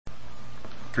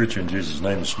Preach in Jesus'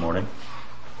 name this morning.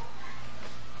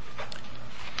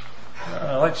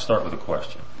 I'd like to start with a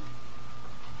question.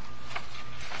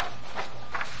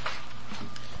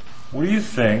 What do you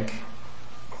think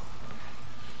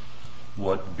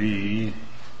would be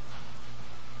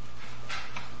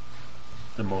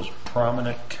the most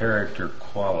prominent character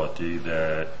quality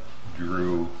that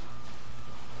drew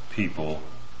people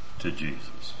to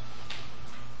Jesus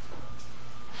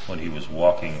when he was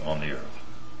walking on the earth?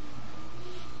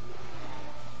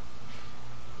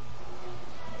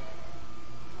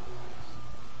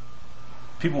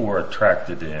 People were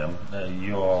attracted to him.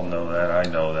 You all know that. I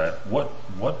know that. What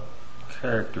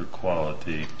character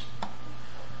quality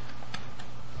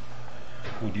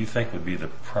would you think would be the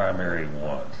primary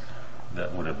one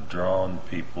that would have drawn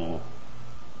people,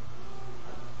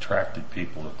 attracted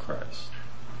people to Christ?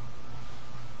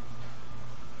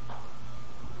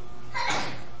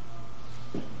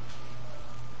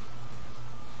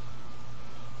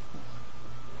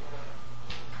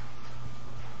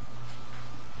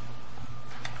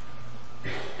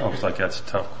 Looks like that's a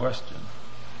tough question.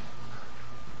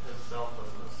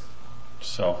 Selflessness.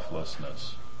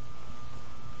 Selflessness.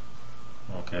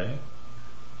 Okay.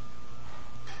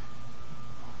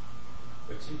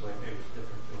 It seems like maybe it's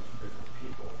different things for different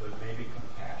people, but maybe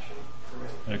compassion for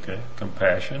me. Okay.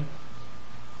 Compassion.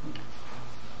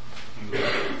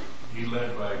 He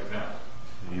led by example.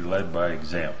 He led by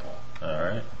example. All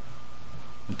right.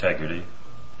 Integrity.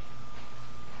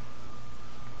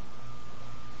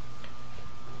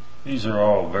 These are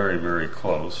all very, very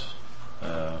close.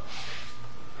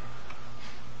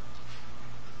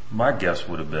 My guess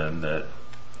would have been that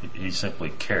he simply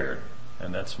cared,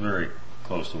 and that's very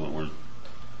close to what we're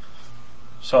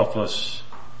selfless.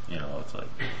 You know, it's like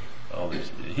all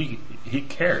these. He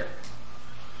cared,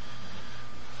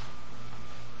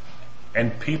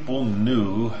 and people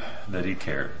knew that he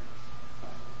cared.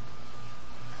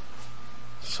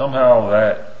 Somehow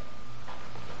that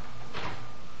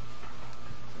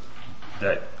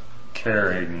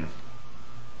caring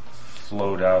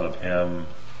flowed out of him,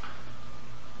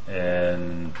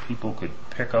 and people could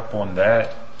pick up on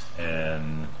that.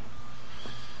 And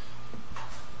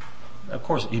of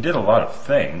course he did a lot of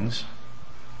things,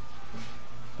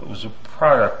 but it was a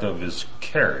product of his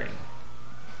caring.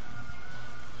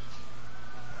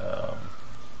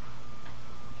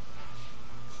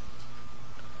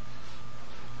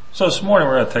 So this morning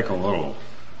we're going to take a little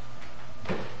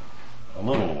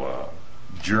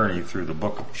journey through the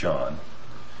book of John,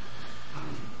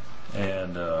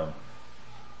 and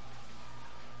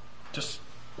just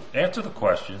answer the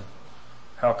question,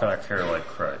 how can I care like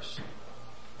Christ?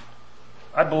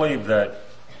 I believe that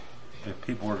if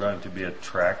people were going to be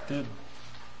attracted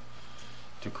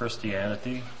to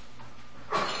Christianity,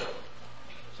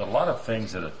 there's a lot of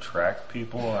things that attract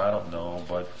people, I don't know,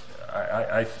 but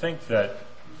I think that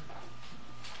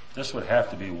this would have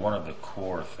to be one of the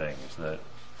core things that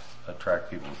attract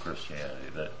people to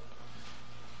Christianity,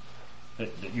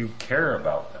 that you care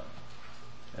about them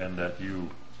and that you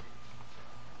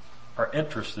are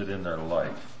interested in their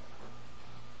life.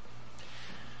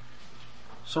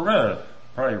 So we're going to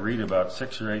probably read about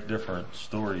 6 or 8 different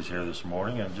stories here this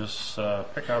morning and just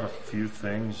pick out a few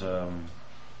things.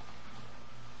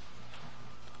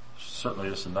 Certainly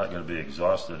this is not going to be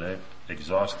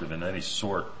exhaustive in any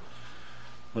sort,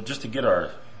 but just to get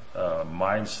our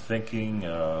minds thinking,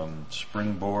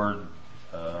 springboard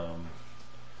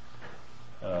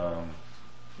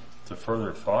to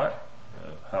further thought.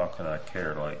 How can I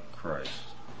care like Christ?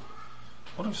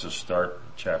 What if we just start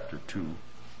chapter 2?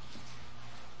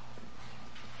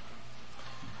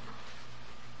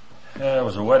 There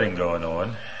was a wedding going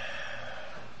on.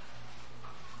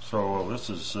 So this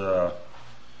is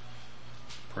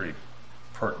pretty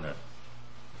pertinent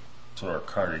to our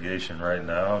congregation right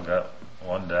now. Got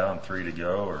 1 down, 3 to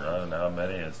go, or I don't know how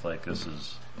many. It's like this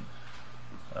is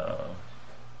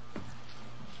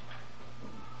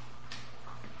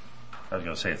I was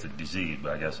going to say it's a disease,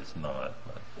 but I guess it's not.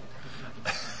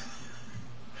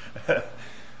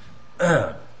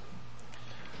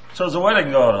 So there's a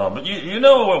wedding going on, but you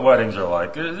know what weddings are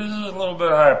like. This is a little bit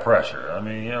high pressure. I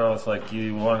mean, you know, it's like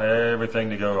you want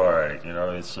everything to go all right. You know,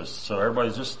 it's just so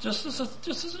everybody's just a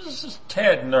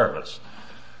tad nervous.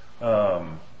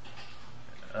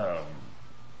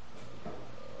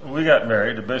 We got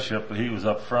married. The bishop, he was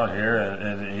up front here,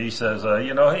 and he says,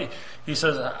 he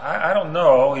says, I don't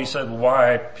know. He said,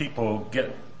 why people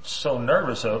get so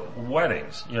nervous at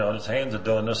weddings. You know, his hands are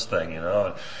doing this thing, you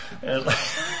know. And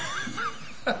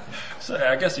so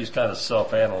I guess he's kind of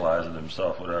self-analyzing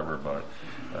himself, whatever, but,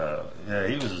 yeah,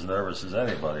 he was as nervous as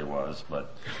anybody was.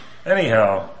 But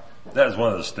anyhow, That is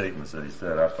one of the statements that he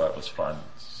said I thought was fun.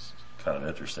 It's kind of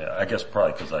interesting. I guess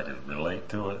probably because I could relate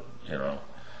to it,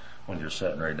 when you're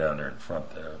sitting right down there in front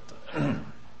there.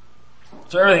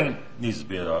 So everything needs to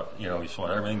be, you just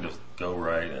want everything to go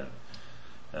right,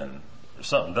 and if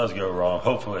something does go wrong,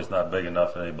 hopefully it's not big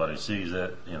enough that anybody sees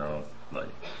it, like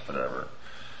whatever.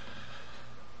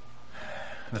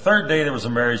 The third day there was a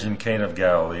marriage in Cana of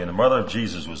Galilee, and the mother of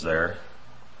Jesus was there,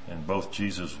 and both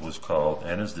Jesus was called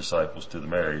and his disciples to the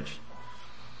marriage.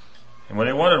 And when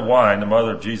they wanted wine, the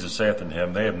mother of Jesus saith unto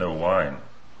him, they have no wine.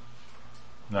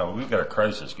 Now, we've got a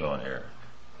crisis going here.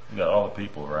 We've got all the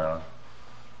people around.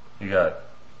 You got,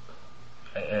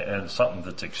 and something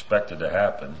that's expected to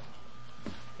happen.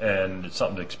 And it's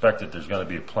something expected there's going to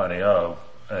be plenty of,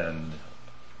 and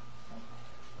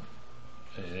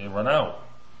they run out.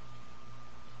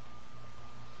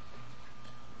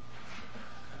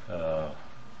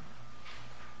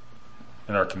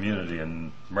 In our community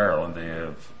in Maryland, they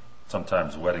have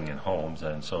sometimes wedding in homes,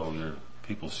 and so your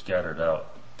people scattered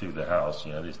out through the house.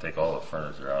 They just take all the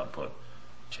furniture out and put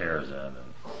chairs in,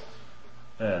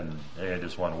 and they had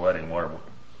this one wedding where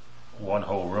one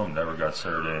whole room never got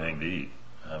served anything to eat.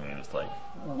 I mean, it's like,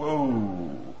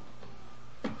 whoa.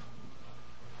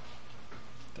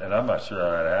 And I'm not sure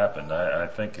how that happened. I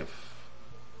think if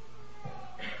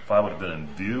I would have been in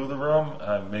view of the room,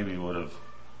 I maybe would have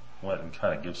went and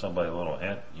kind of give somebody a little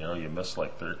hint. You missed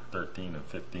like 13 and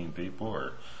 15 people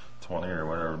or 20 or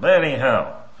whatever. But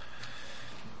anyhow,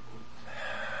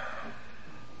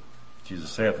 Jesus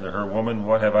saith unto her, Woman,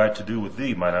 what have I to do with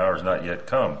thee? Mine hour is not yet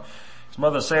come. His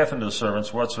mother saith unto the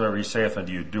servants, Whatsoever he saith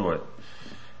unto you, do it.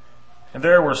 And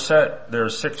there were set there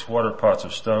 6 water pots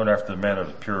of stone after the manner of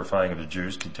the purifying of the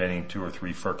Jews, containing 2 or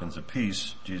 3 firkins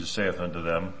apiece. Jesus saith unto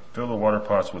them, Fill the water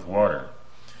pots with water.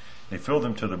 They filled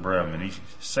them to the brim, and he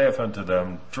saith unto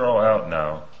them, Draw out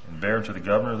now, and bear unto the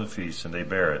governor of the feast, and they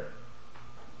bare it.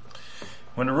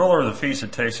 When the ruler of the feast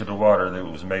had tasted the water that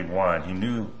was made wine, he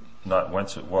knew not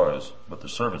whence it was, but the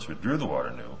servants who drew the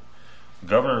water knew. The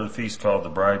governor of the feast called the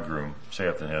bridegroom,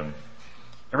 saith to him,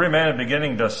 Every man in the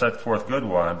beginning doth set forth good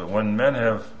wine, but when men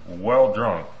have well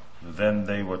drunk, then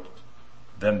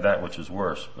that which is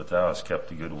worse, but thou hast kept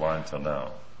the good wine till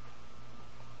now.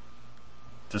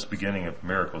 This beginning of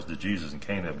miracles did Jesus in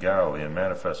Cana of Galilee, and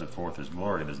manifested forth his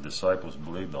glory, and his disciples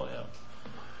believed on him.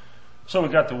 So we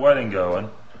got the wedding going,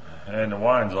 and the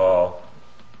wine's all,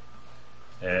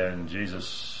 and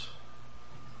Jesus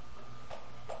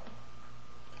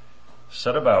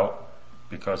set about,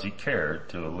 because he cared,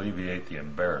 to alleviate the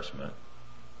embarrassment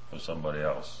of somebody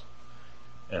else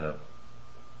in an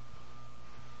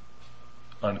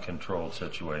uncontrolled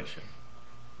situation.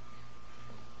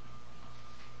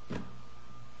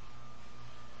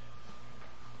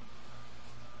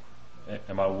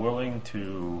 Am I willing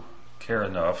to care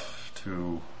enough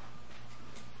to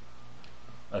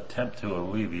attempt to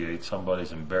alleviate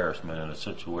somebody's embarrassment in a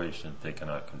situation that they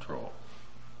cannot control?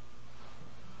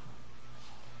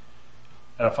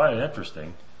 And I find it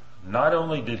interesting, not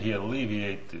only did he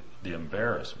alleviate the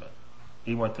embarrassment,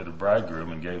 he went to the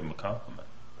bridegroom and gave him a compliment.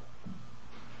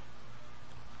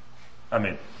 I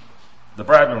mean, the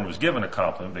bridegroom was given a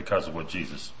compliment because of what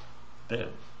Jesus did.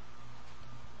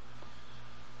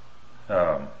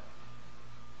 There's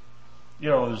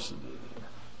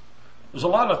a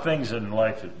lot of things in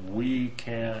life that we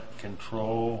can't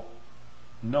control,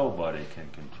 nobody can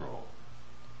control.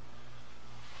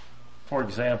 For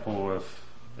example,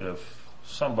 if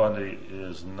somebody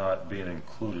is not being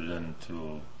included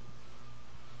into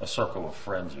a circle of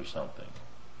friends or something,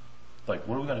 like,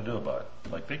 what are we going to do about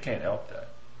it? Like, they can't help that.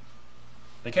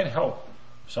 They can't help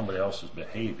somebody else's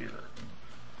behavior.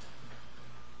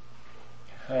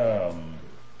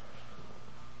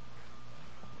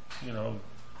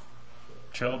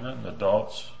 Children,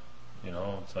 adults,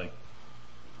 it's like,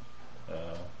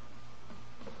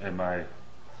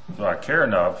 do I care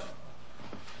enough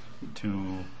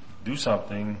to do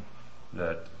something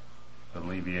that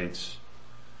alleviates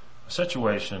a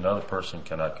situation another person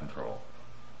cannot control?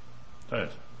 That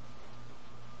is.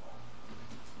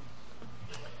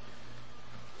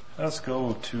 Let's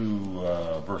go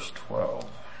to verse 12.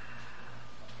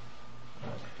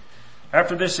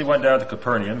 After this he went down to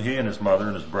Capernaum, he and his mother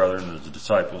and his brother and his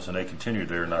disciples, and they continued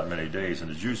there not many days.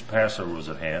 And the Jews' Passover was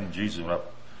at hand. Jesus went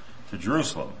up to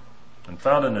Jerusalem, and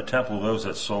found in the temple those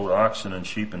that sold oxen and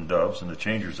sheep and doves, and the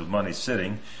changers of money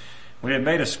sitting. When he had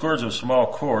made a scourge of small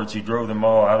cords, he drove them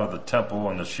all out of the temple,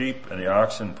 and the sheep and the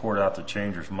oxen poured out the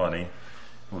changers' money,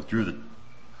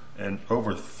 and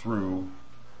overthrew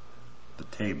the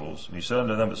tables. And he said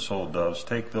unto them that sold doves,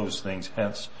 Take those things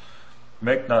hence.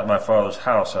 Make not my Father's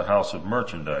house a house of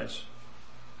merchandise.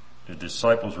 The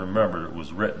disciples remembered it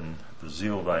was written, the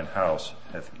zeal of thine house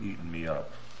hath eaten me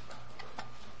up.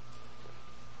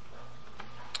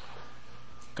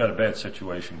 Got a bad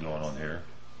situation going on here.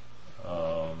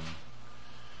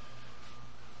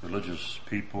 Religious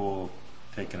people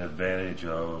taking advantage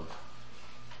of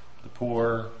the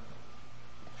poor,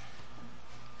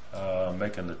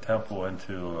 making the temple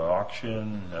into an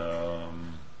auction.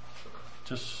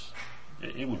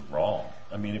 It was wrong.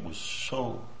 I mean, it was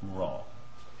so wrong.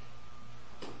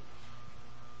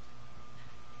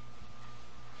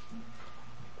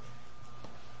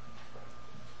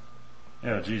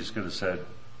 Jesus could have said,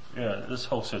 this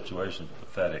whole situation is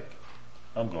pathetic.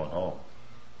 I'm going home.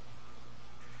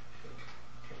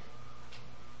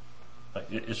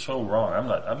 It's so wrong. I'm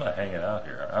not hanging out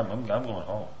here. I'm going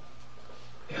home.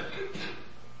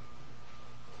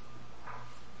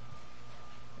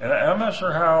 And I'm not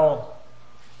sure how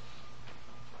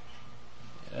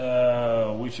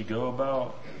we should go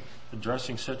about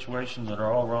addressing situations that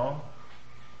are all wrong.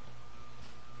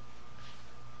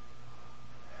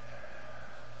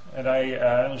 And I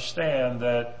understand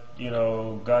that,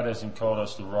 God hasn't called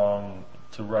us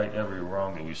to right every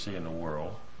wrong that we see in the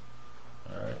world.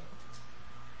 All right.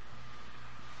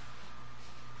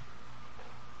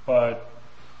 But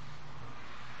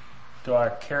do I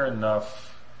care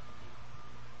enough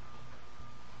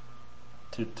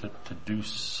to do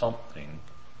something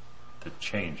to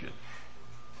change it?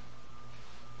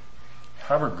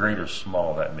 However great or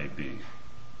small that may be.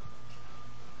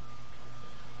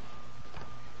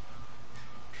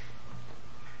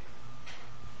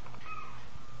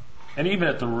 And even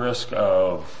at the risk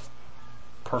of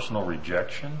personal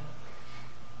rejection,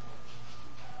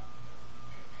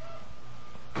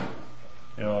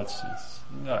 it's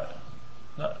not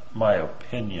my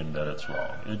opinion that it's wrong.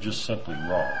 It's just simply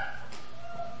wrong.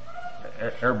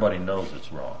 Everybody knows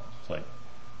it's wrong. It's like,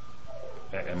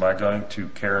 am I going to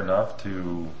care enough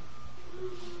to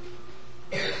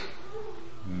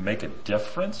make a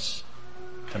difference?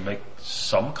 To make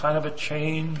some kind of a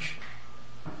change?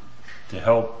 To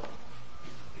help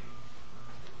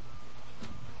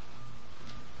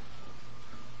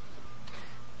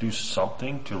do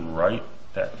something to right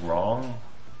that wrong?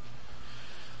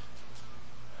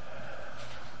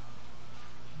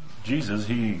 Jesus,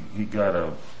 he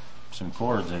got some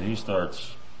cords and he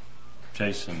starts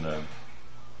chasing the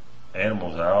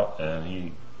animals out, and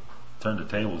he turned the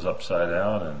tables upside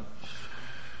down,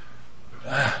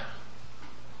 and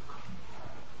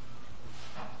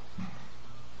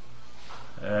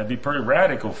it'd be pretty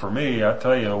radical for me, I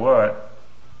tell you what.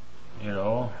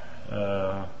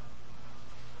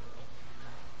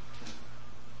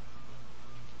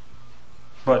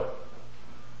 But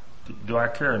do I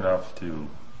care enough to,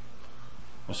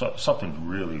 something's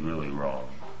really, really wrong.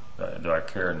 Do I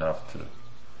care enough to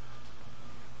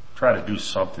try to do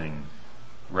something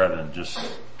rather than just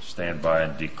stand by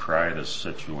and decry the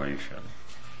situation?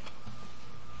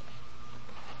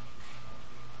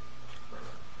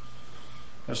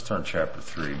 Let's turn chapter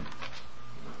 3.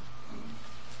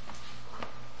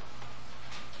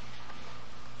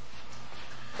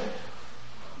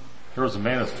 There was a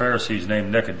man of the Pharisees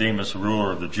named Nicodemus, a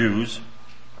ruler of the Jews.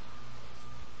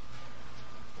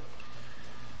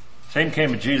 Same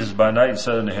came to Jesus by night and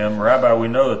said unto him, Rabbi, we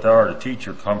know that thou art a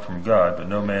teacher come from God, but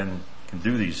no man can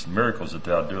do these miracles that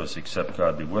thou doest except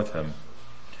God be with him.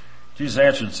 Jesus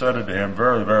answered and said unto him,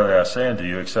 Verily, verily, I say unto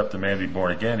you, except a man be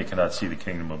born again, he cannot see the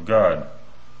kingdom of God.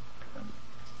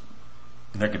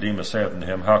 Nicodemus saith unto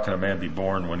him, How can a man be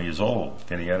born when he is old?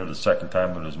 Can he enter the second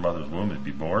time in his mother's womb and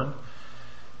be born?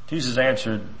 Jesus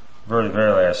answered, Verily,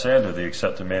 verily, I say unto thee,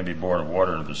 except a man be born of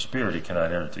water and of the Spirit, he cannot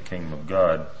enter the kingdom of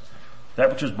God. That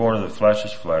which is born of the flesh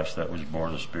is flesh, that which is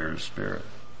born of the Spirit is spirit.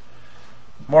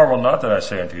 Marvel not that I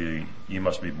say unto you, ye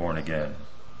must be born again.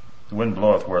 The wind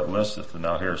bloweth where it listeth, and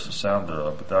thou hearest the sound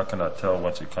thereof, but thou cannot tell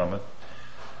whence it cometh,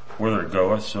 whither it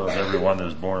goeth, so is every one that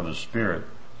is born of the Spirit.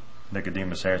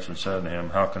 Nicodemus answered and said unto him,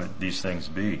 How can these things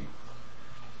be?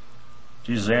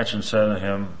 Jesus answered and said unto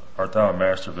him, Art thou a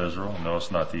master of Israel, and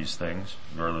knowest not these things?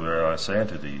 Verily, verily, I say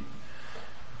unto thee,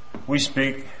 we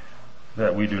speak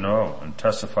that we do know, and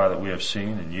testify that we have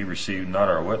seen, and ye receive not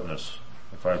our witness.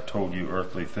 If I have told you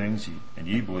earthly things, and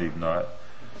ye believe not,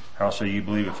 how shall ye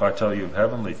believe if I tell you of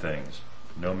heavenly things?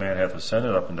 No man hath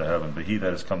ascended up into heaven, but he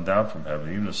that is come down from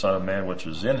heaven, even the Son of Man which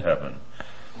is in heaven.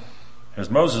 As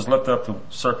Moses lifted up the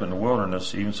serpent in the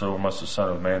wilderness, even so must the Son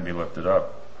of Man be lifted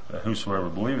up, that whosoever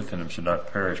believeth in him should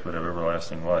not perish, but have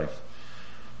everlasting life.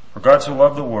 For God so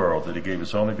loved the world that he gave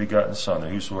his only begotten Son, that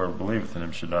whosoever believeth in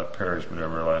him should not perish, but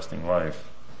have everlasting life.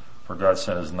 For God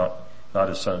sent his not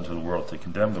his son into the world to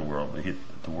condemn the world, but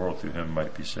the world through him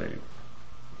might be saved.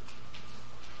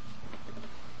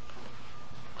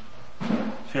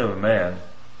 If you have a man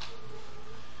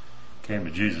came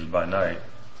to Jesus by night,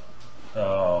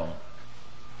 how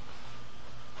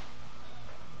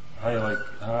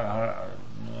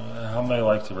many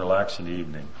like to relax in the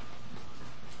evening?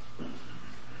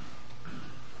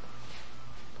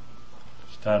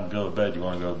 It's time to go to bed. You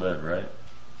want to go to bed, right?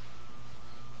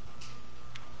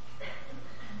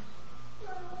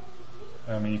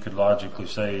 I mean, you could logically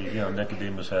say,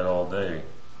 Nicodemus had all day.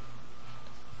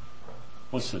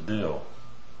 What's the deal?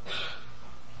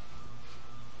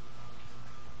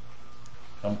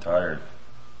 I'm tired.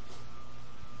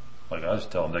 Like I was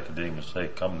telling Nicodemus, hey,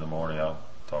 come in the morning, I'll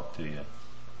talk to you.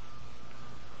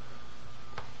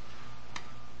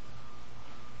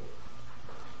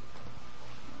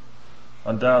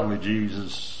 Undoubtedly,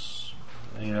 Jesus,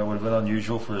 would have been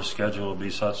unusual for his schedule to be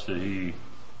such that he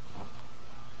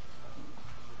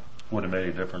wouldn't have made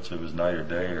a difference if it was night or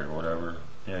day or whatever.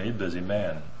 He's a busy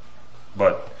man.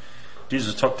 But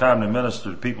Jesus took time to minister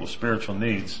to people's spiritual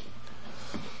needs.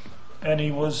 And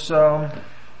he was, he had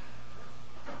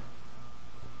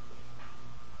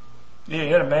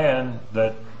a man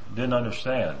that didn't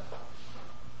understand.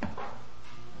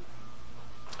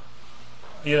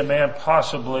 He had a man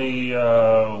possibly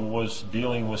was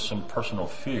dealing with some personal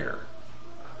fear.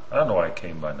 I don't know why he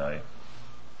came by night.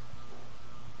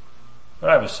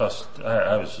 But I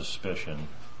have a suspicion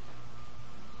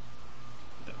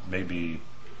that maybe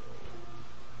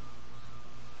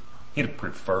he'd have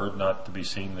preferred not to be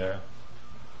seen there.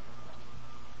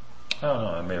 I don't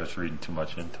know, maybe I was reading too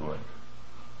much into it.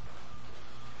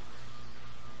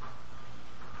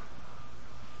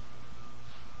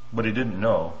 But he didn't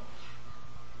know.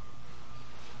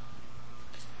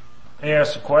 He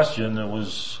asked a question that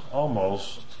was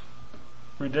almost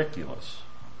ridiculous.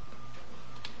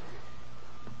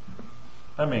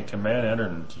 I mean, can man enter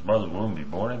into his mother's womb and be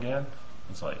born again?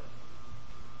 It's like,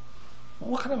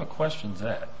 what kind of a question is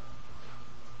that?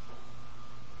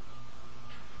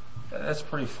 That's a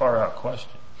pretty far out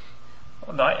question.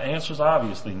 Well, the answer is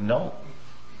obviously no.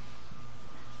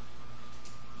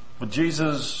 But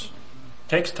Jesus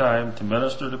takes time to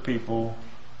minister to people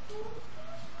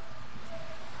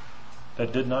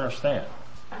that didn't understand.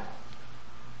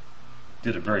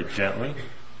 Did it very gently.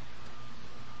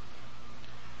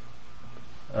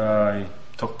 He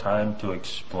took time to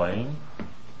explain.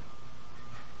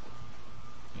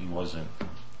 He wasn't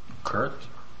curt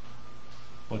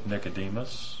with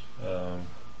Nicodemus.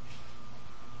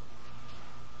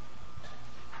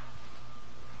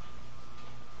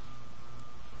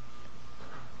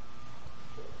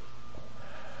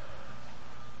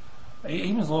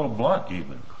 He was a little blunt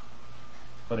even,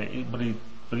 but he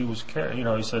was caring.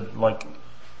 He said, like,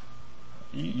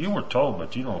 you were told,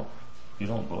 but you don't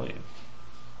believe.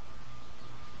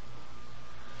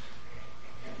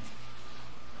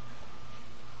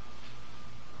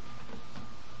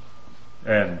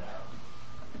 And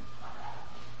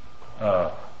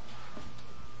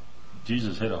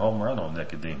Jesus hit a home run on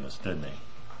Nicodemus, didn't he?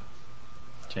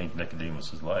 Changed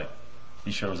Nicodemus' life.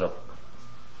 He shows up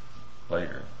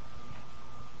later.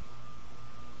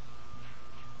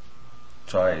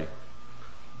 Do I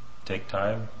take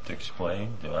time to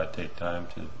explain? Do I take time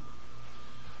to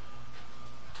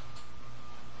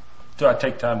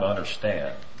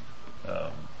understand?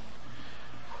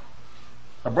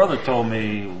 My brother told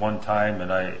me one time,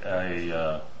 and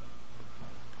I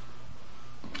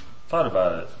thought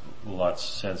about it lots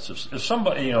since. If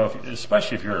somebody,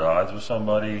 especially if you're at odds with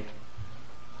somebody,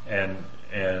 and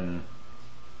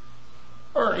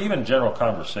or even general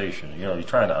conversation, you're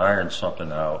trying to iron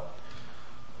something out.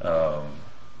 Now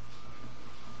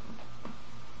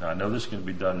I know this can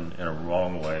be done in a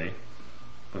wrong way,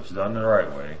 but if it's done the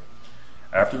right way,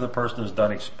 after the person is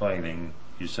done explaining,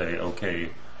 you say, okay,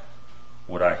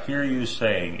 what I hear you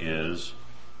saying is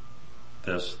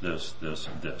this, this, this,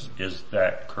 and this. Is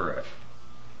that correct?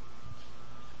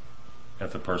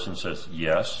 If the person says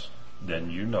yes, then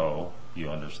you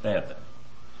understand them.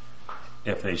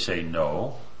 If they say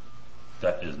no,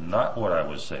 that is not what I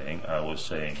was saying. I was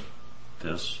saying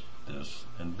this, this,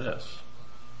 and this.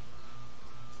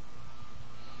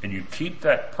 And you keep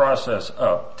that process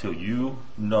up till you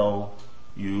know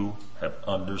you have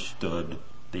understood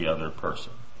the other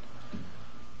person.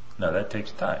 Now that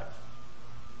takes time,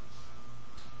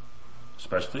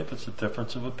 especially if it's a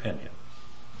difference of opinion.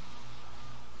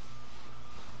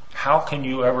 How can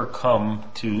you ever come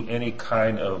to any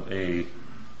kind of a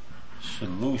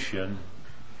solution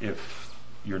if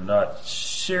you're not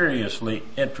seriously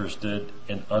interested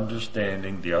in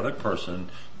understanding the other person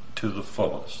to the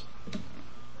fullest.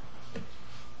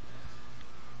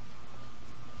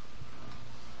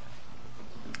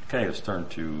 Okay, let's turn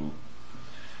to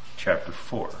chapter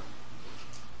 4.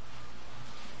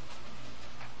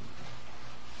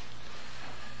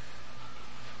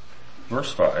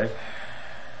 Verse 5.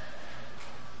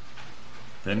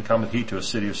 Then cometh he to a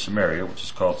city of Samaria, which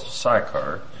is called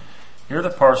Sychar, near the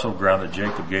parcel of ground that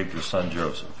Jacob gave to his son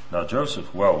Joseph. Now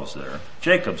Joseph's well was there,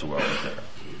 Jacob's well was there.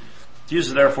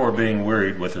 Jesus therefore, being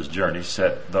wearied with his journey,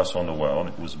 sat thus on the well, and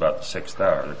it was about the 6th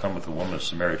hour. There cometh a woman of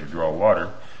Samaria to draw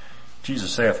water.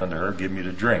 Jesus saith unto her, Give me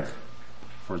to drink.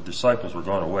 For his disciples were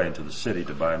gone away into the city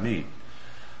to buy meat.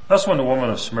 Thus when the woman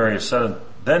of Samaria said,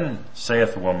 Then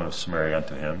saith the woman of Samaria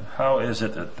unto him, How is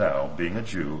it that thou, being a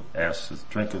Jew, askest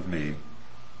drink of me,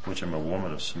 which am a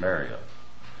woman of Samaria?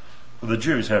 For the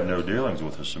Jews have no dealings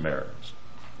with the Samaritans.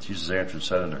 Jesus answered and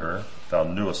said unto her, Thou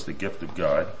knewest the gift of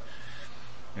God,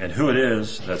 and who it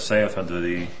is that saith unto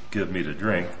thee, Give me to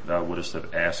drink, thou wouldest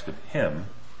have asked of him,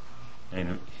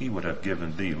 and he would have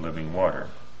given thee living water.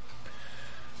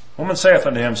 The woman saith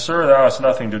unto him, Sir, thou hast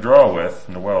nothing to draw with,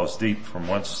 and the well is deep. From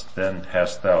whence then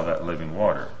hast thou that living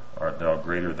water? Art thou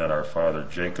greater than our father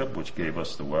Jacob, which gave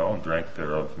us the well, and drank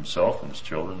thereof himself, and his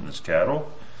children, and his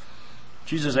cattle?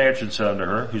 Jesus answered and said unto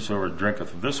her, Whosoever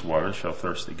drinketh of this water shall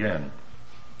thirst again.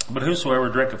 But whosoever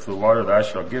drinketh the water that I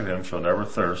shall give him shall never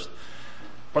thirst.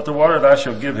 But the water that I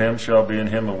shall give him shall be in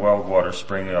him a well of water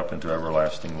springing up into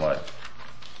everlasting life.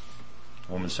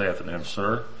 The woman saith unto him,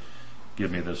 Sir,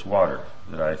 give me this water,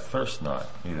 that I thirst not,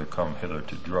 neither come hither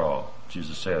to draw.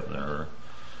 Jesus saith unto her,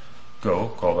 Go,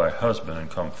 call thy husband, and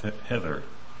come hither.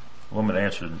 The woman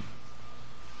answered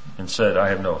and said, I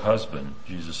have no husband.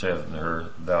 Jesus saith unto her,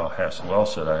 Thou hast well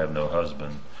said, I have no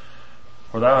husband.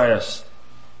 For thou hast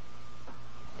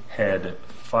had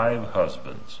 5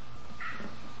 husbands,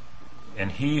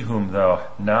 and he whom thou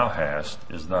now hast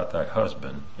is not thy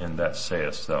husband, and that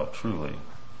sayest thou truly.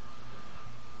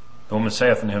 The woman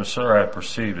saith unto him, Sir, I have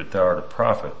perceived that thou art a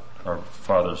prophet. Our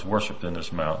fathers worshipped in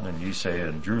this mountain, and ye say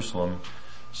in Jerusalem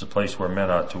is the place where men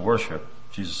ought to worship.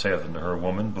 Jesus saith unto her,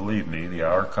 Woman, believe me, the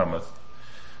hour cometh,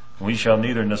 and we shall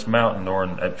neither in this mountain nor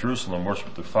at Jerusalem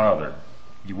worship the Father.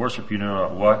 You worship you know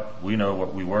not what, we know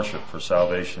what we worship, for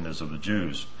salvation is of the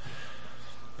Jews.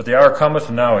 But the hour cometh,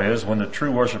 and now is, when the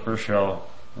true worshipper shall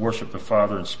worship the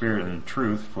Father in spirit and in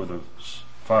truth, for the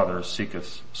Father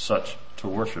seeketh such to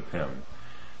worship him.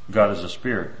 God is a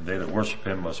spirit, and they that worship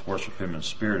him must worship him in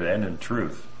spirit and in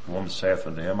truth. The woman saith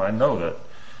unto him, I know that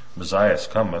Messiah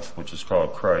cometh, which is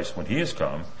called Christ. When he is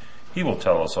come, he will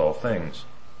tell us all things.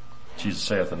 Jesus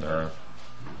saith unto her,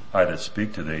 I that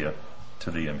speak to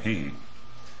thee am he.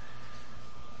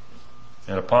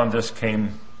 And upon this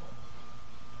came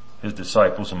his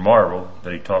disciples and marveled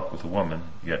that he talked with a woman.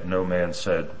 Yet no man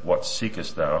said, What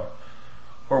seekest thou?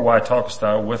 Or why talkest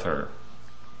thou with her?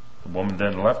 The woman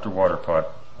then left her water pot,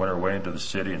 went her way into the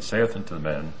city, and saith unto the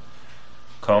men,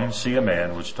 Come, see a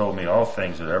man which told me all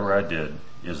things that ever I did.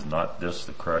 Is not this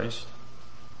the Christ?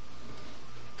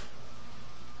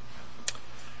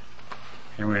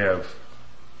 Here we have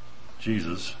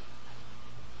Jesus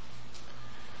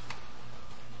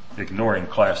ignoring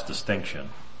class distinction.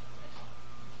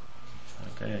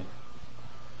 Okay.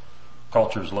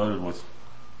 Culture's loaded with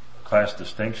class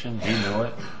distinction. He knew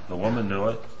it. The woman knew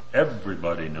it.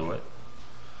 Everybody knew it.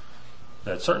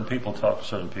 That certain people talk to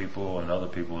certain people and other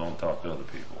people don't talk to other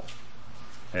people.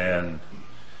 And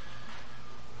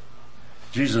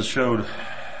Jesus showed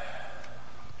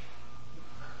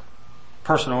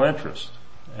personal interest.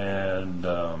 And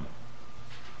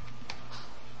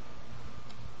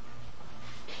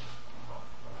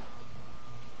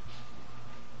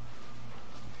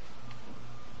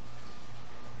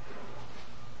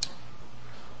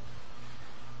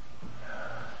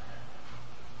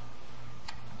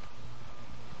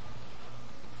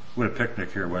we had a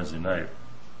picnic here Wednesday night.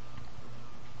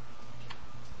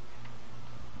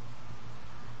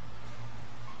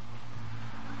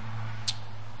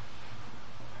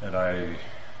 And I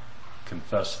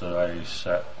confess that I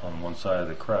sat on one side of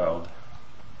the crowd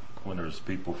when there's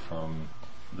people from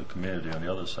the community on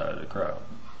the other side of the crowd.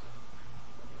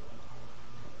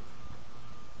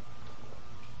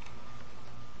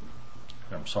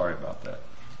 And I'm sorry about that.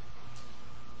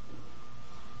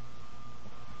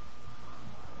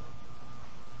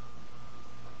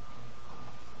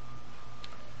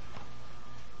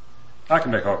 I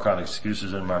can make all kinds of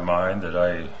excuses in my mind that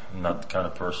I'm not the kind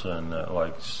of person that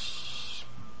likes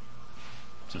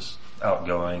just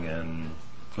outgoing and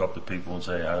go up to people and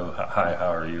say, hi,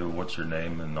 how are you? What's your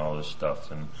name? And all this stuff.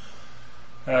 And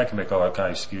I can make all kind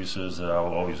of excuses that I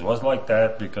always was like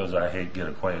that because I hate get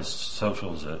acquainted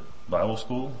socials at Bible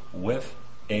school with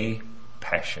a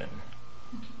passion.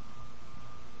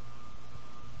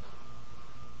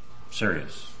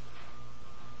 Serious.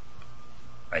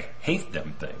 I hate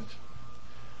them things.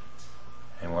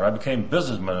 And when I became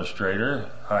business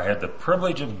administrator, I had the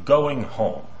privilege of going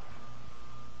home.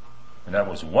 And that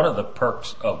was one of the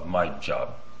perks of my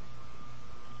job.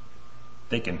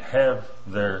 They can have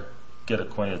their get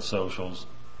acquainted socials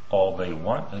all they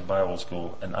want in Bible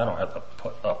school, and I don't have to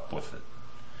put up with it.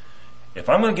 If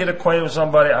I'm going to get acquainted with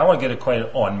somebody, I want to get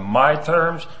acquainted on my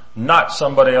terms, not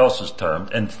somebody else's terms,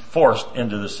 and forced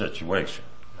into the situation.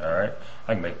 All right?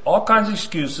 I can make all kinds of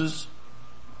excuses.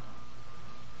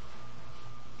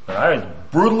 And I was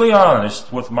brutally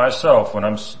honest with myself when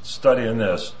I'm studying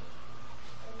this.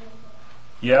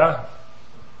 Yeah,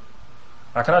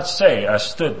 I cannot say I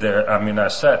sat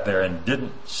there and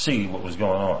didn't see what was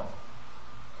going on.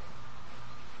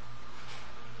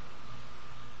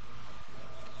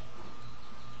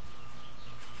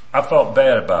 I felt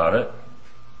bad about it.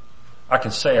 I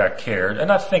can say I cared,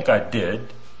 and I think I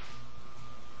did.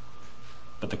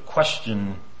 But the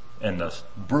question and the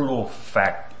brutal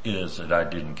fact is that I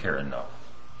didn't care enough.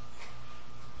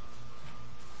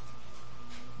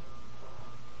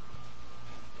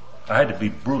 I had to be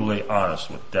brutally honest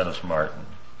with Dennis Martin.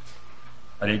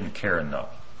 I didn't care enough.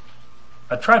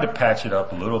 I tried to patch it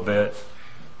up a little bit.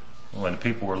 When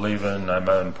people were leaving, I met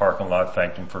them in the parking lot,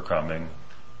 thanked them for coming.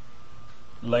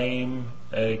 Lame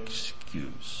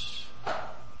excuse.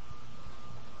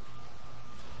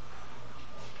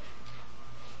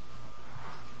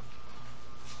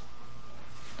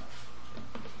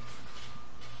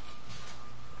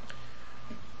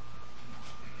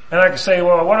 And I can say,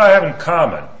 well, what do I have in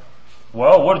common?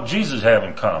 Well, what did Jesus have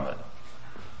in common?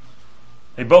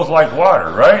 They both like water,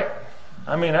 right?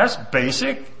 I mean, that's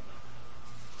basic.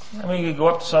 I mean, you go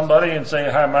up to somebody and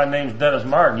say, hi, my name's Dennis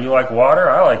Martin. You like water?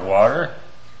 I like water.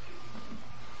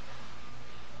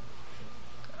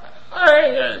 All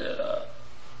right.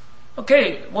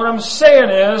 Okay, what I'm saying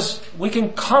is we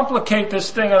can complicate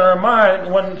this thing in our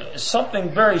mind when something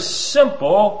very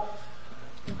simple.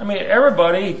 I mean,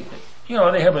 everybody,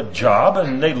 they have a job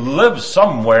and they live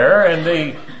somewhere and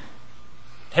they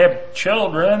have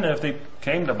children if they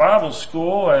came to Bible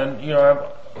school and,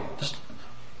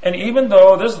 and even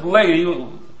though this lady,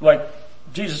 like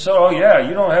Jesus said, oh yeah,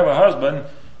 you don't have a husband,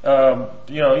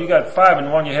 you got 5 in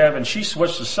one you have, and she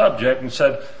switched the subject and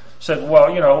said,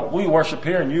 well, we worship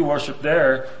here and you worship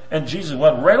there, and Jesus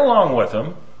went right along with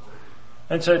him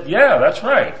and said, yeah, that's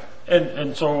right.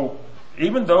 And so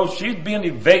even though she's being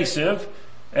evasive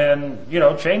and,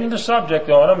 changing the subject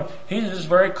on him, he just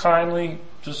very kindly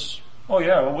just, oh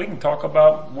yeah, well we can talk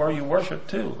about where you worship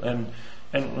too,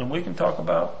 and we can talk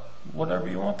about whatever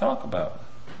you want to talk about.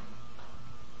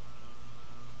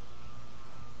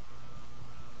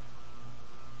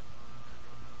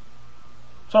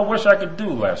 So I wish I could do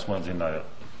last Wednesday night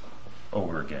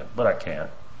over again, but I can't.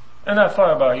 And I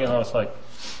thought about, it's like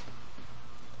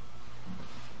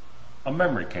a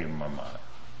memory came to my mind.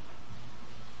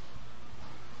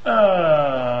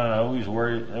 We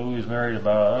was married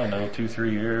about,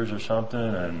 2-3 years or something,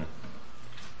 and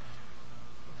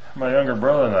my younger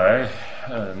brother and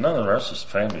I, none of the rest of his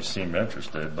family seemed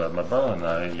interested, but my brother and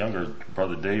I, younger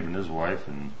brother Dave and his wife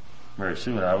and Mary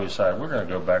Sue and I, we decided we're going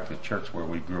to go back to the church where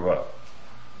we grew up.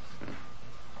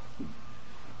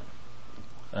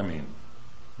 I mean,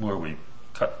 where we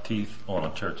cut teeth on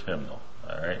a church hymnal,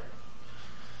 alright?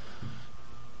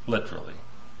 Literally.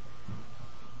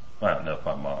 I don't know if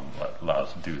my mom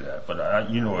allows to do that, but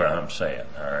you know what I'm saying,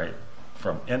 alright?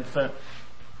 From infant,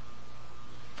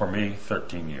 for me,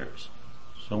 13 years.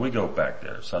 So we go back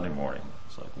there Sunday morning.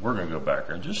 It's like, we're going to go back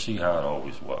there and just see how it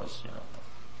always was,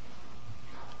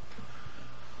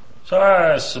 So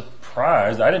I was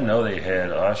surprised. I didn't know they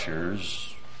had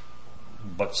ushers,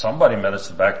 but somebody met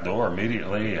us at the back door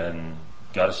immediately and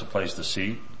got us a place to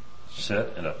sit,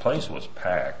 and the place was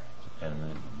packed, and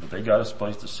they got us a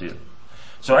place to sit.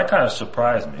 So that kind of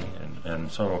surprised me,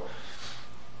 and so,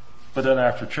 but then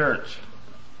after church,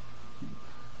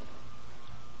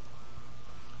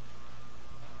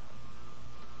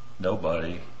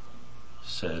 nobody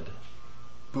said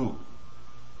boo.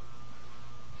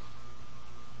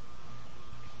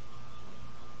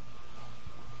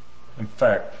 In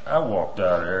fact, I walked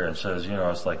out there and says,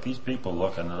 it's like these people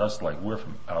looking at us like we're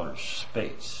from outer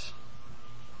space.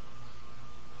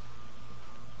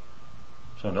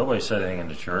 So nobody said anything in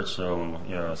the church, so,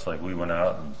 it's like we went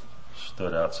out and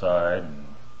stood outside and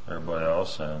everybody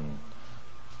else, and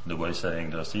nobody said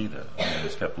anything to us either. They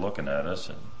just kept looking at us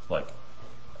and like,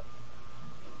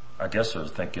 I guess they're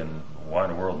thinking, why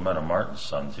in the world men of Martin's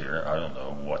sons here? I don't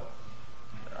know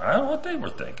what they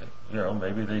were thinking.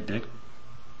 Maybe they did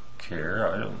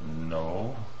care. I don't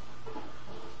know.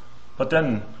 But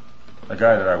then a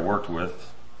guy that I worked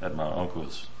with at my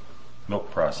uncle's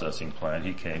milk processing plant,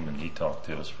 he came and he talked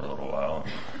to us for a little while.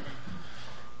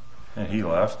 And he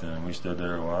left, and we stood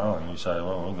there a while, and we decided,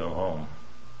 well, we'll go home.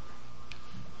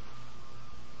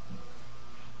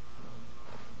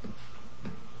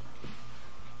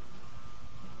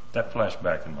 That flashed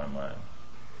back in my mind.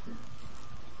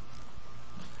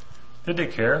 Did they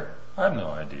care? I have no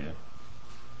idea.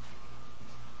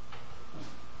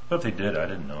 But if they did, I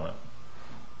didn't know it.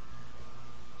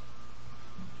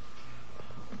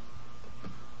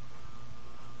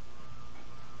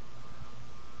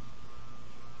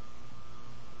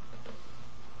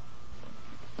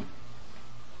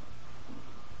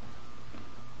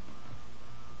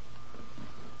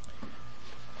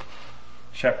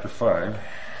 Chapter 5,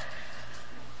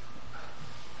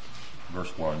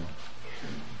 verse 1.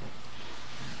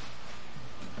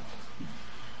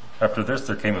 After this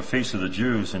there came a feast of the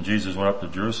Jews, and Jesus went up to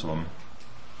Jerusalem.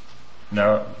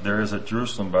 Now there is at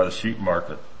Jerusalem by the sheep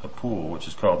market a pool, which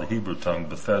is called the Hebrew tongue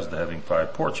Bethesda, having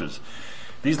 5 porches.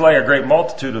 These lay a great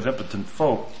multitude of impotent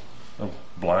folk, of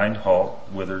blind, halt,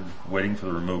 withered, waiting for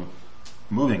the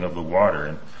moving of the water.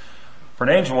 And for an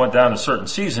angel went down a certain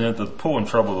season into the pool and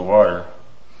troubled the water.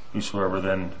 Whosoever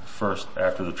then first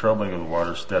after the troubling of the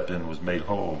water stepped in was made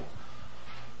whole,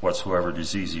 whatsoever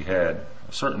disease he had.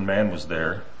 A certain man was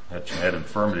there, had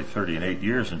infirmity 38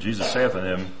 years, and Jesus saith unto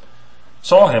him,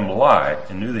 saw him lie,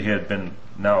 and knew that he had been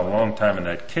now a long time in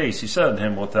that case. He said unto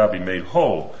him, wilt thou be made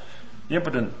whole? The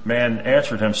impotent man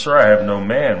answered him, Sir, I have no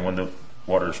man when the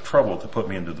water is troubled to put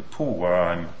me into the pool. While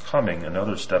I am coming,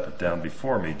 another steppeth down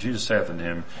before me. Jesus saith unto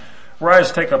him,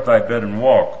 Rise, take up thy bed and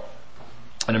walk.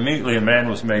 And immediately a man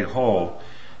was made whole,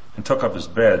 and took up his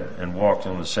bed and walked.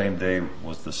 And on the same day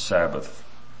was the Sabbath.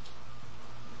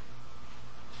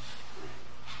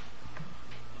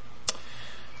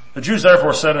 The Jews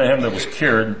therefore said unto him that was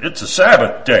cured, It's a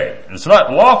Sabbath day, and it's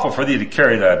not lawful for thee to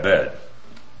carry thy bed.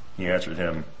 He answered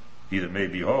him, He that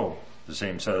made thee whole, the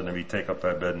same said unto me, Take up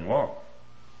thy bed and walk.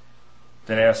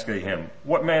 Then asked they him,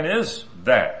 What man is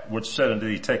that which said unto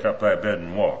thee, Take up thy bed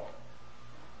and walk?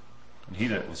 And he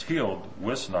that was healed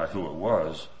wist not who it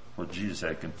was, for Jesus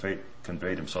had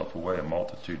conveyed himself away, a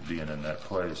multitude being in that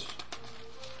place.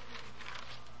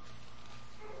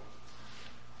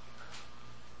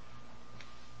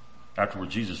 Afterward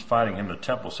Jesus, finding him in the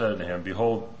temple, said unto him,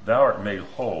 Behold, thou art made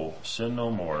whole, sin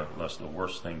no more, lest the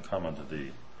worst thing come unto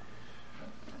thee.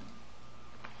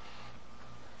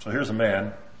 So here's a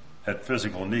man, had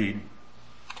physical need.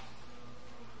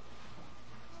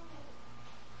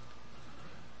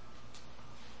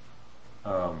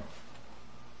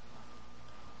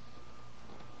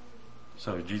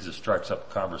 So Jesus strikes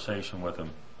up a conversation with him.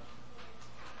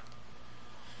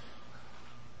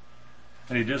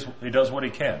 And he does what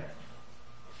he can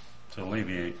to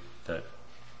alleviate that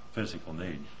physical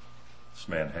need this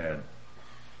man had.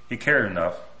 He cared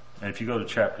enough. And if you go to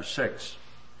chapter 6,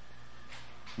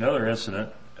 another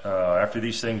incident, after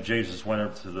these things Jesus went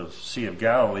up to the Sea of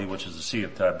Galilee, which is the Sea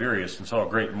of Tiberias, and saw a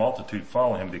great multitude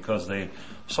follow him because they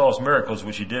saw his miracles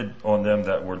which he did on them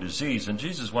that were diseased. And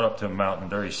Jesus went up to a mountain,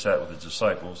 there he sat with his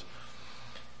disciples.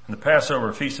 And the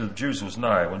Passover feast of the Jews was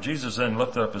nigh. When Jesus then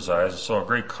lifted up his eyes and saw a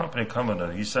great company coming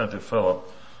unto him, he said unto Philip,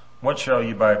 What shall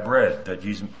ye buy bread that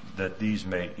these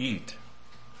may eat?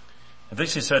 And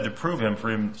this he said to prove him, for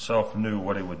himself knew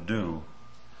what he would do.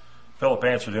 Philip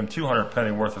answered him, 200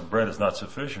 pennyworth of bread is not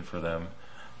sufficient for them,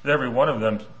 that every one of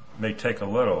them may take a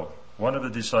little. One of the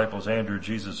disciples, Andrew,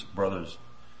 Jesus' brothers,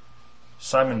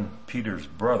 Simon Peter's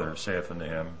brother, saith unto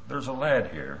him, There's a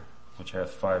lad here, which hath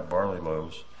 5 barley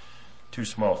loaves, 2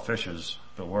 small fishes,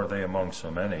 but were they among so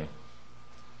many?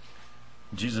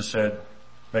 Jesus said,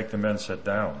 Make the men sit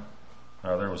down.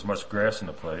 Now there was much grass in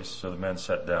the place, so the men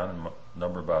sat down, and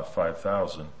number about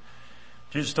 5,000.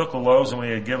 Jesus took the loaves, and when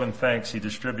he had given thanks, he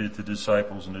distributed to the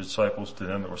disciples, and the disciples to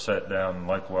them that were sat down, and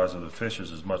likewise of the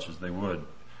fishes as much as they would.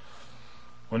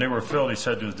 When they were filled, he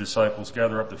said to his disciples,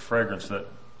 Gather up the fragments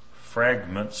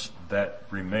that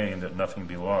remain, that nothing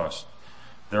be lost.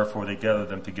 Therefore they gathered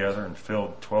them together and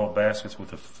filled 12 baskets with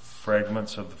the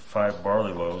fragments of the 5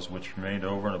 barley loaves, which remained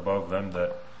over and above them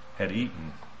that had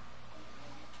eaten.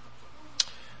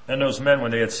 Then those men,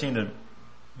 when they had seen the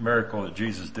miracle that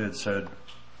Jesus did, said,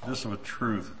 This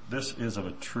is of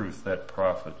a truth that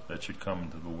prophet that should come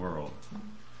into the world.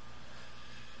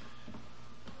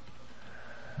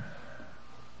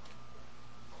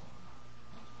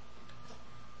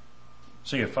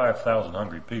 So you have 5,000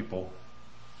 hungry people.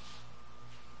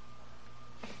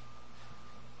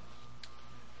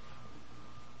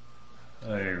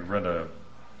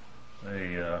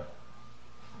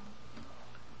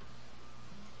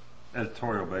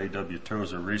 editorial by A.W.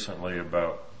 Tozer recently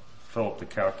about Philip the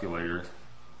calculator.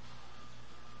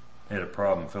 He had a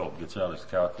problem. Philip gets out his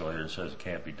calculator and says it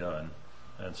can't be done.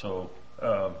 And so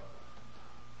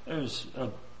there's a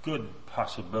good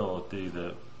possibility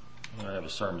that I have a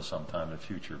sermon sometime in the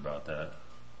future about that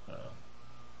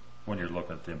when you're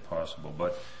looking at the impossible.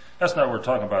 But that's not what we're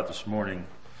talking about this morning.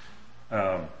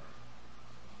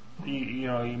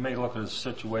 You may look at a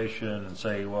situation and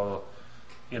say, well,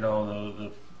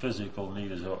 the physical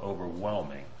need is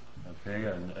overwhelming. Okay,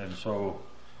 and so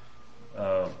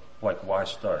why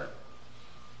start?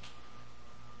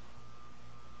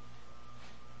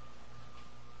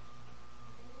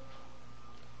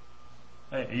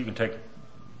 You can take the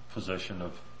position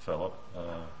of Philip.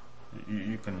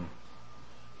 You can,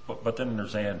 but then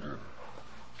there's Andrew.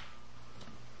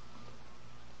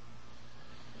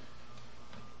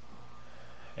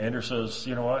 Andrew says,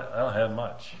 you know what? I don't have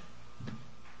much.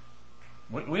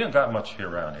 We haven't got much here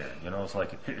around here. It's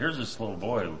like, here's this little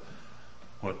boy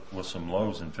with some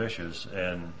loaves and fishes,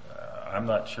 and I'm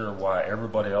not sure why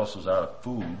everybody else is out of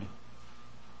food,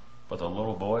 but the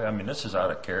little boy, this is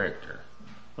out of character.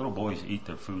 Little boys eat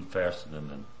their food faster than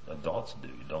the adults do,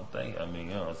 don't they?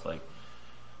 It's like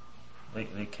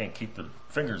they can't keep their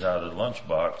fingers out of the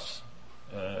lunchbox,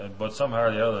 but somehow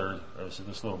or the other,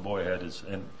 this little boy had his,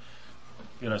 and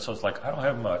so it's like, I don't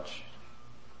have much,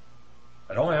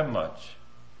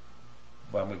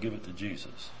 but I'm going to give it to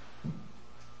Jesus.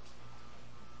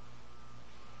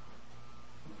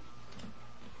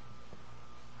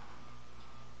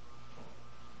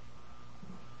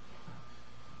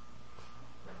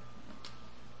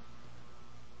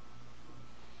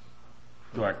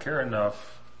 Do I care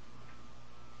enough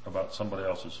about somebody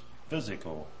else's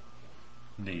physical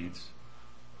needs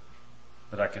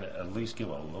that I can at least give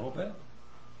a little bit?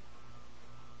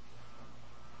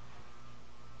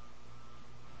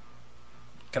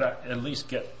 Can I at least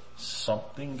get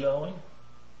something going?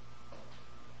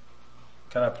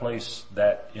 Can I place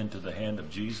that into the hand of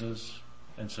Jesus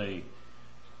and say,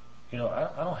 I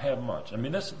don't have much.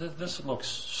 This looks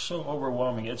so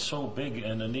overwhelming. It's so big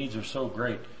and the needs are so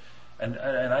great. And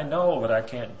I know that I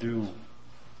can't do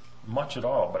much at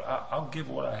all, but I'll give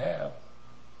what I have.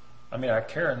 I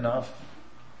care enough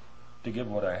to give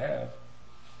what I have.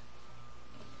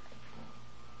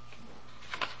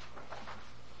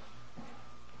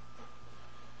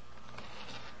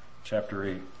 Chapter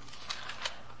 8.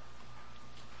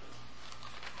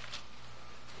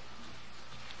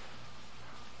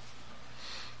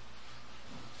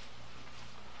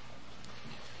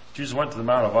 Jesus went to the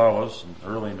Mount of Olives, and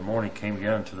early in the morning came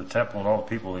again to the temple, and all the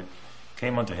people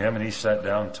came unto him, and he sat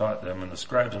down and taught them. And the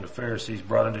scribes and the Pharisees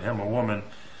brought unto him a woman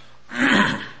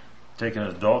taken in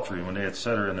adultery. When they had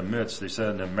set her in the midst, they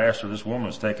said unto him, Master, this woman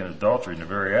is taken in adultery in the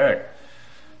very act.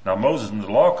 Now Moses in the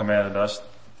law commanded us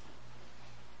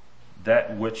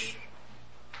that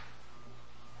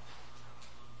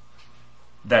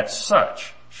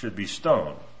such should be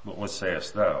stoned. But what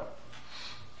sayest thou?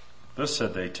 Thus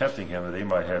said they, tempting him that they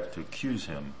might have to accuse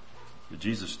him. But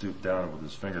Jesus stooped down and with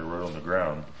his finger wrote on the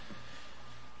ground.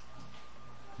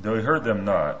 Though he heard them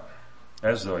not,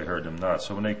 as though he heard them not.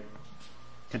 So when they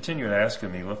continued to ask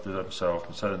him, he lifted up himself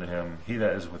and said unto him, He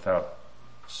that is without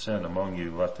sin among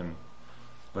you, let him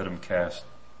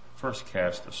first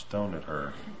cast a stone at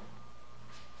her.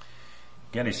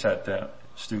 Again he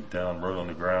stooped down, wrote on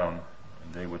the ground,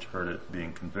 and they which heard it,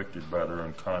 being convicted by their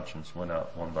own conscience, went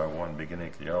out one by one, beginning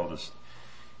at the eldest,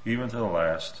 even to the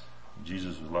last.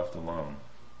 Jesus was left alone,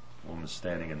 the woman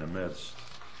standing in the midst.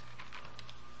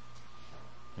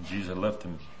 And Jesus lifted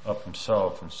him up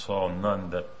himself and saw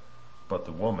none but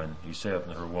the woman. He saith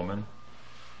unto her, Woman,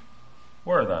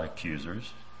 where are thine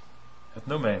accusers? Hath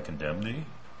no man condemned thee?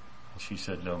 And she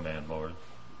said, No man, Lord.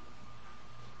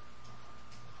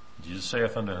 Jesus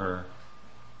saith unto her,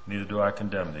 Neither do I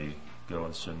condemn thee. Go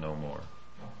and sin no more.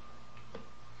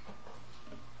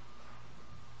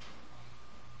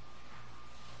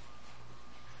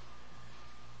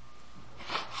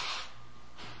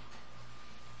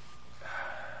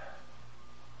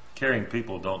 Caring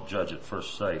people don't judge at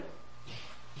first sight.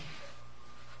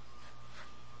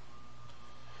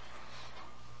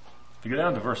 If you go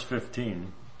down to verse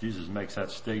 15, Jesus makes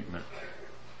that statement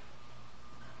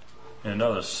in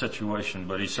another situation,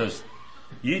 but he says,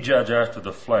 Ye judge after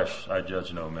the flesh, I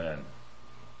judge no man.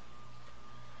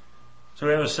 So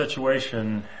we have a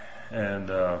situation, and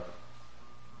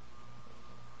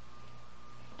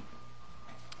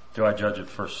do I judge at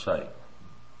first sight?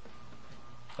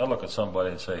 I look at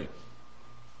somebody and say,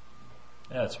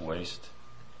 it's waste,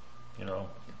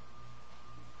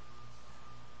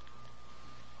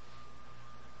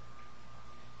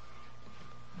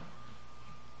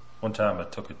 One time I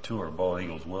took a tour of Bald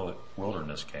Eagles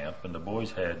Wilderness Camp, and the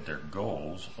boys had their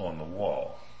goals on the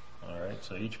wall. All right,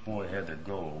 so each boy had their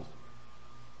goals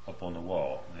up on the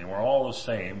wall. They were all the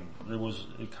same. It was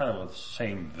kind of the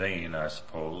same vein, I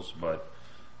suppose, but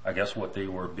I guess what they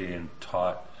were being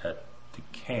taught at the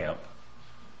camp.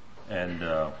 And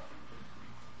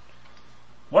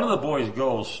one of the boys'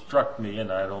 goals struck me,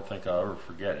 and I don't think I'll ever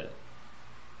forget it.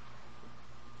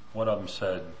 One of them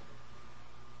said,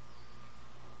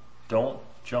 "Don't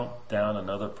jump down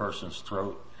another person's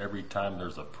throat every time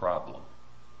there's a problem."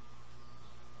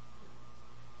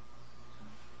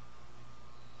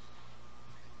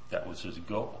 That was his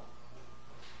goal.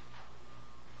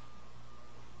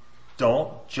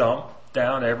 Don't jump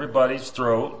down everybody's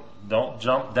throat. Don't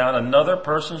jump down another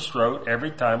person's throat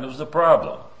every time there's a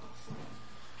problem.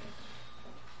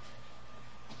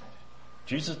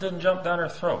 Jesus didn't jump down her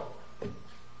throat.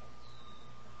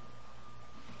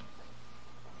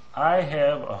 I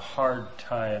have a hard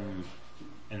time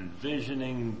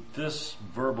envisioning this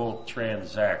verbal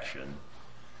transaction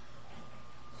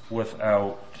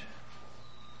without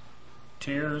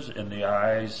tears in the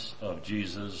eyes of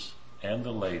Jesus and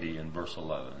the lady in verse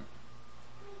 11.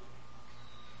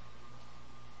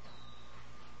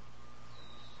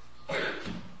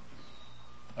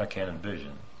 I can't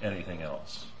envision anything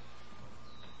else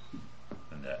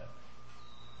than that.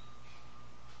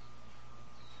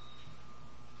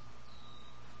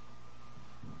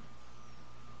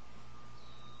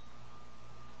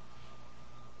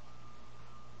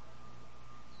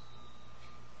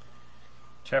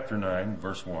 Chapter 9,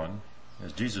 verse 1.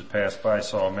 As Jesus passed by,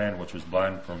 saw a man which was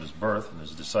blind from his birth, and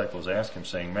his disciples asked him,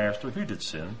 saying, "Master, who did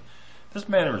sin, this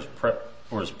man or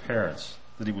his parents,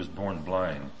 that he was born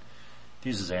blind?"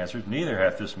 Jesus answered, "Neither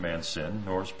hath this man sinned,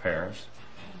 nor his parents,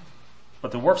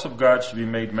 but the works of God should be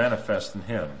made manifest in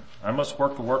him. I must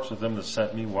work the works of them that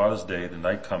sent me while it is day. The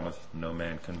night cometh, no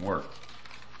man can work.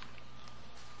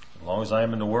 As long as I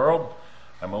am in the world,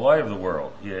 I am the light of the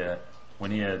world." When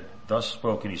he had thus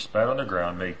spoken, he spat on the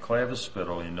ground, made clay of the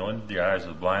spittle, and anointed the eyes of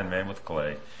the blind man with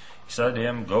clay. He said to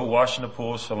him, "Go wash in the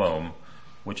pool of Siloam,"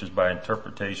 which is by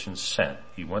interpretation sent.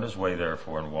 He went his way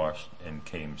therefore and washed and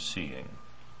came seeing.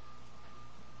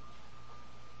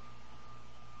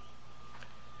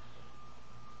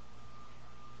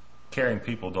 Caring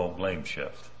people don't blame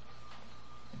shift.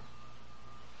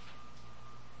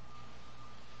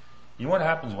 You know what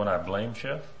happens when I blame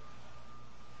shift?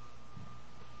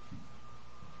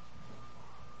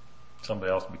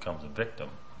 Somebody else becomes a victim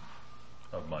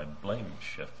of my blame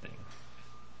shifting.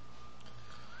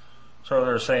 So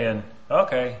they're saying,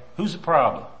 okay, who's the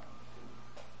problem?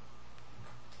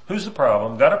 Who's the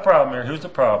problem? Got a problem here. Who's the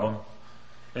problem?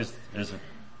 Is it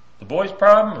the boy's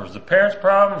problem or is the parents'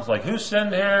 problem? It's like, who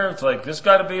sinned here? It's like, this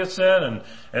got to be a sin,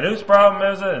 and whose problem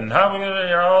is it? And how are we going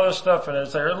to, all this stuff? And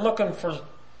it's they're looking for.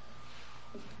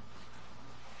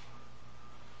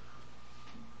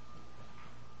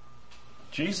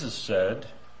 Jesus said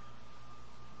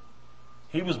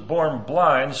he was born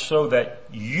blind so that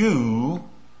you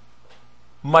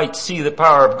might see the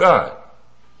power of God.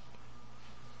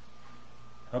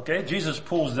 Okay, Jesus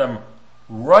pulls them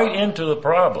right into the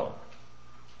problem.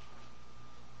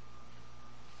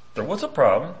 There was a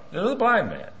problem. There was a blind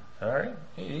man. All right,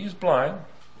 he's blind.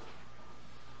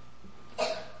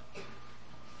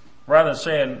 Rather than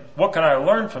saying, "What can I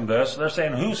learn from this?" they're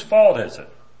saying, "Whose fault is it?"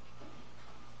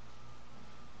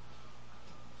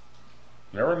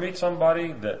 You ever meet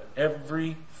somebody that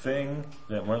everything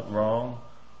that went wrong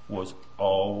was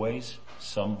always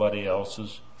somebody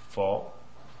else's fault?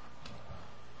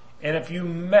 And if you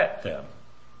met them,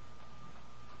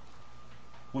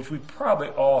 which we probably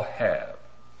all have,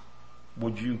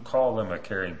 would you call them a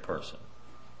caring person?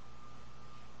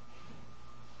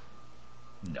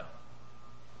 No.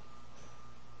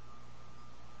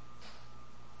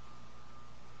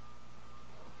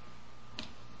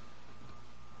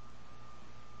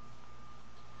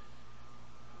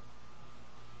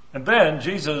 And then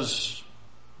Jesus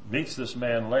meets this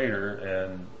man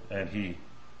later, and he,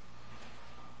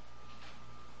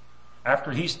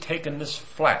 after he's taken this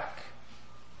flack,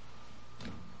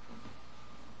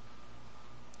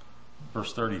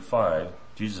 verse 35,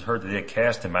 Jesus heard that they had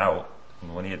cast him out,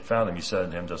 and when he had found him, he said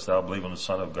unto him, "Dost thou believe on the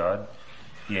Son of God?"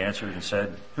 He answered and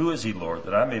said, "Who is he, Lord,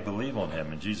 that I may believe on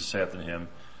him?" And Jesus said unto him,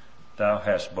 "Thou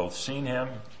hast both seen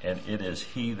him, and it is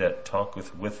he that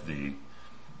talketh with thee."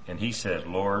 And he said,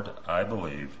 "Lord, I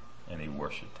believe," and he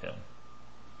worshipped him.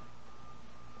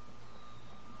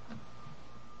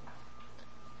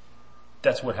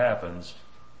 That's what happens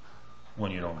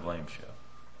when you don't blame shift.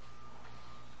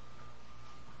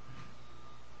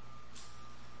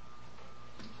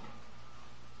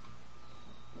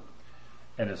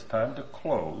 and it's time to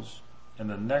close, and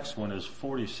the next one is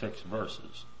 46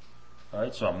 verses.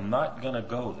 Alright, so I'm not gonna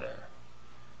go there.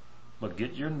 But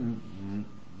get your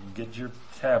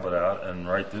tablet out and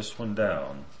write this one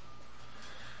down.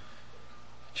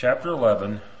 Chapter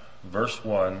 11, verse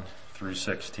 1 through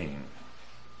 16.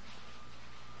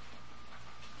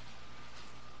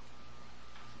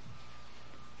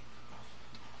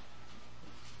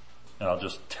 And I'll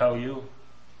just tell you,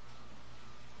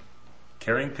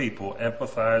 caring people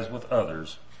empathize with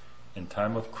others in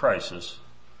time of crisis,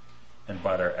 and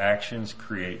by their actions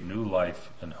create new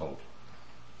life and hope.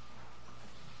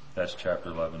 That's chapter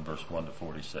 11, verse 1 to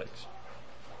 46.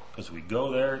 Because we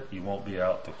go there, you won't be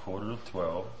out till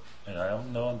 11:45, and I have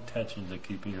no intentions of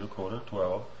keeping you till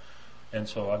 11:45, and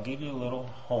so I'll give you a little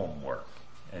homework,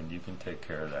 and you can take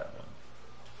care of that one.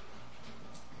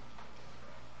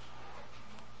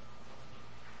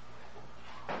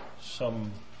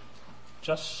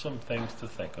 Just some things to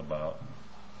think about.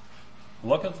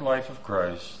 Look at the life of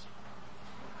Christ.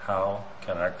 How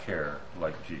can I care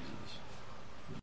like Jesus?